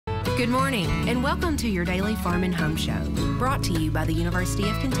Good morning, and welcome to your daily Farm and Home Show, brought to you by the University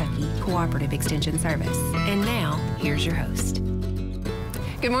of Kentucky Cooperative Extension Service. And now, here's your host.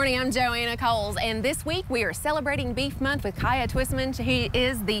 Good morning, I'm Joanna Coles, and this week we are celebrating Beef Month with Kiah Twisselman. He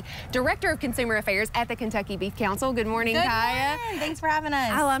is the Director of Consumer Affairs at the Kentucky Beef Council. Good morning, Kiah. Good morning. Thanks for having us.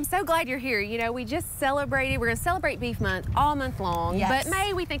 Oh, I'm so glad you're here. You know, we just celebrated, we're going to celebrate Beef Month all month long, Yes. but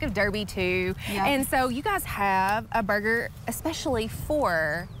May we think of Derby too. Yep. And so you guys have a burger especially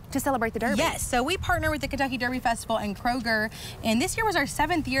to celebrate the Derby. Yes, so we partner with the Kentucky Derby Festival and Kroger, and this year was our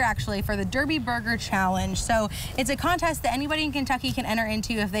 7th year actually for the Derby Burger Challenge. So it's a contest that anybody in Kentucky can enter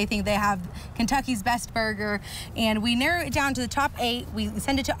into if they think they have Kentucky's best burger, and we narrow it down to the top 8. We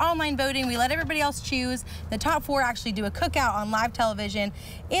send it to online voting. We let everybody else choose. The top 4 actually do a cookout on live television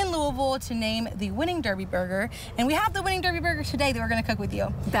in Louisville to name the winning Derby burger, and we have the winning Derby burger today that we're going to cook with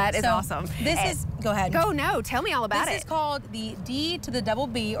you. That is awesome. Go ahead. No, tell me all about it. This is called the D to the double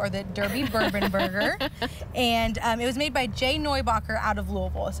B, or the Derby Bourbon Burger, and it was made by Neubacher out of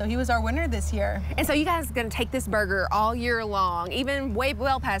Louisville. So he was our winner this year. And so you guys are going to take this burger all year long, even way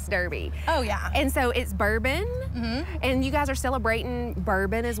well past Derby. Oh yeah. And so it's bourbon, and you guys are celebrating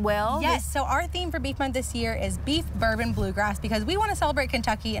bourbon as well. Yes. So our theme for Beef Month this year is Beef Bourbon Bluegrass, because we want to celebrate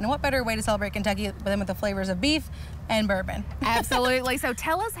Kentucky, and what better way to celebrate Kentucky than with the flavors of beef and bourbon. Absolutely. So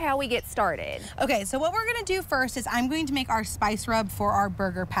tell us how we get started. Okay, so what we're going to do first is I'm going to make our spice rub for our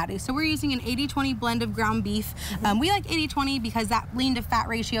burger patty. So we're using an 80-20 blend of ground beef. We like 80-20 because that lean to fat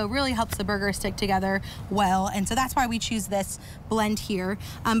ratio really helps the burger stick together well, and so that's why we choose this blend here.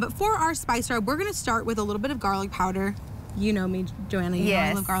 But for our spice rub, we're going to start with a little bit of garlic powder. You know me, Joanna, you know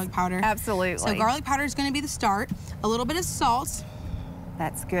I love garlic powder. Absolutely. So garlic powder is going to be the start. A little bit of salt.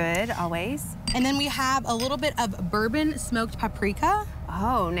 That's good, always. And then we have a little bit of bourbon smoked paprika.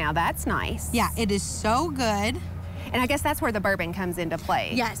 Oh, now that's nice. Yeah, it is so good. And I guess that's where the bourbon comes into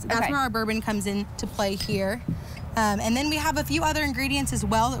play. Yes, that's where our bourbon comes into play here. And then we have a few other ingredients as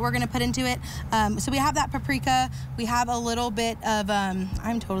well that we're going to put into it. So we have that paprika. We have a little bit of,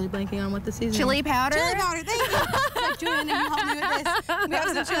 I'm totally blanking on what the seasoning is. Chili powder? Chili powder, thank you. Like, Joanna, you help me with this. We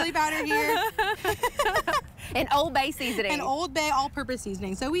have some chili powder here. And Old Bay seasoning. And Old Bay all-purpose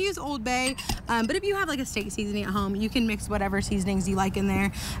seasoning. So we use Old Bay, but if you have like a steak seasoning at home, you can mix whatever seasonings you like in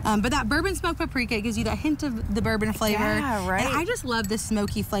there. But that bourbon smoked paprika gives you that hint of the bourbon flavor. Yeah, right. And I just love the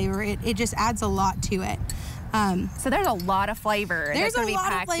smoky flavor. It just adds a lot to it. So there's a lot of flavor. There's a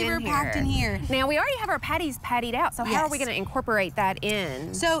lot of flavor packed in here. Now, we already have our patties pattied out, so how are we going to incorporate that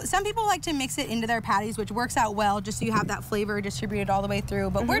in? So some people like to mix it into their patties, which works out well, just so you have that flavor distributed all the way through.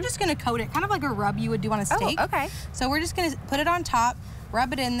 But we're just going to coat it, kind of like a rub you would do on a steak. Oh, okay. So we're just going to put it on top,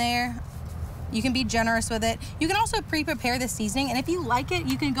 rub it in there. You can be generous with it. You can also pre-prepare the seasoning, and if you like it,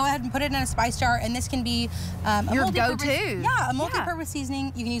 you can go ahead and put it in a spice jar, and this can be your go-to. Yeah, a multi-purpose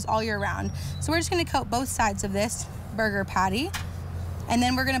seasoning you can use all year round. So we're just gonna coat both sides of this burger patty, and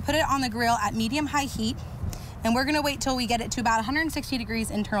then we're gonna put it on the grill at medium-high heat, and we're gonna wait till we get it to about 160 degrees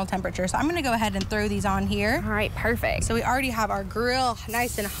internal temperature. So I'm gonna go ahead and throw these on here. All right, perfect. So we already have our grill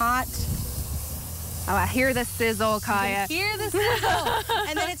nice and hot. Oh, I hear the sizzle, Kiah. Hear the sizzle.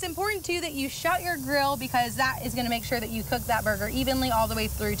 And then it's important too that you shut your grill, because that is going to make sure that you cook that burger evenly all the way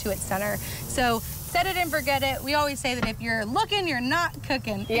through to its center. So set it and forget it. We always say that if you're looking, you're not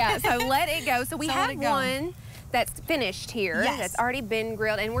cooking. Yeah, so let it go. So we have one that's finished here, that's already been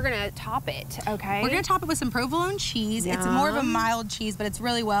grilled, and we're gonna top it, okay? We're gonna top it with some provolone cheese. It's more of a mild cheese, but it's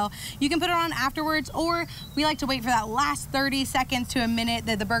really well. You can put it on afterwards, or we like to wait for that last 30 seconds to a minute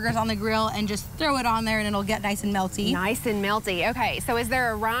that the burger's on the grill and just throw it on there, and it'll get nice and melty. Nice and melty. Okay, so is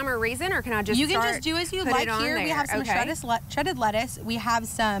there a rhyme or reason, or can I just You can just do as you like here. We have some shredded lettuce. We have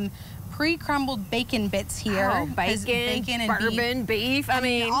some pre-crumbled bacon bits here. Oh, bacon and bourbon, beef. I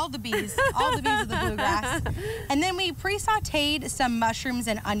mean, all the bees of the bluegrass. And then we pre-sautéed some mushrooms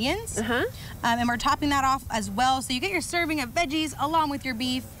and onions. And we're topping that off as well. So you get your serving of veggies along with your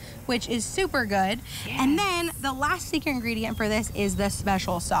beef, which is super good. And then the last secret ingredient for this is the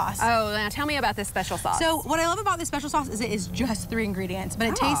special sauce. Oh, now tell me about this special sauce. So what I love about this special sauce is it is just 3 ingredients, but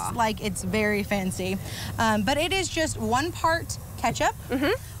it tastes like it's very fancy. But it is just 1 part ketchup,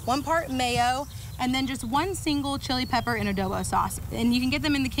 1 part mayo, and then just 1 single chili pepper and adobo sauce. And you can get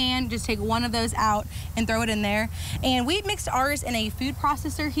them in the can, just take 1 of those out and throw it in there. And we mixed ours in a food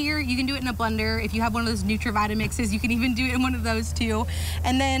processor here. You can do it in a blender. If you have one of those Nutri-Vita mixes, you can even do it in one of those too.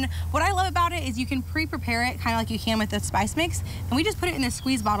 And then what I love about it is you can pre-prepare it kind of like you can with the spice mix. And we just put it in this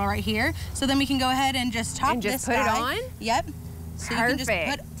squeeze bottle right here. So then we can go ahead and just top this guy. And just put it on? Yep. So you can just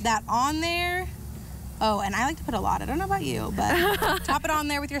put that on there. Oh, and I like to put a lot. I don't know about you, but top it on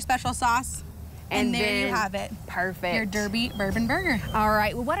there with your special sauce. And there you have it. Perfect. Your Derby Bourbon Burger. All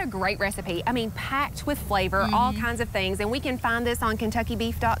right, well, what a great recipe. I mean, packed with flavor, all kinds of things. And we can find this on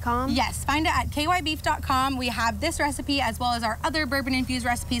KentuckyBeef.com? Yes, find it at kybeef.com. We have this recipe as well as our other bourbon-infused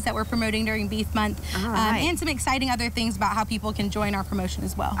recipes that we're promoting during Beef Month. And some exciting other things about how people can join our promotion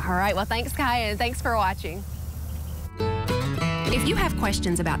as well. All right, well, thanks, Kiah, and thanks for watching. If you have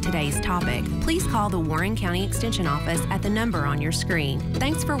questions about today's topic, please call the Warren County Extension Office at the number on your screen.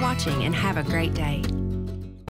 Thanks for watching and have a great day.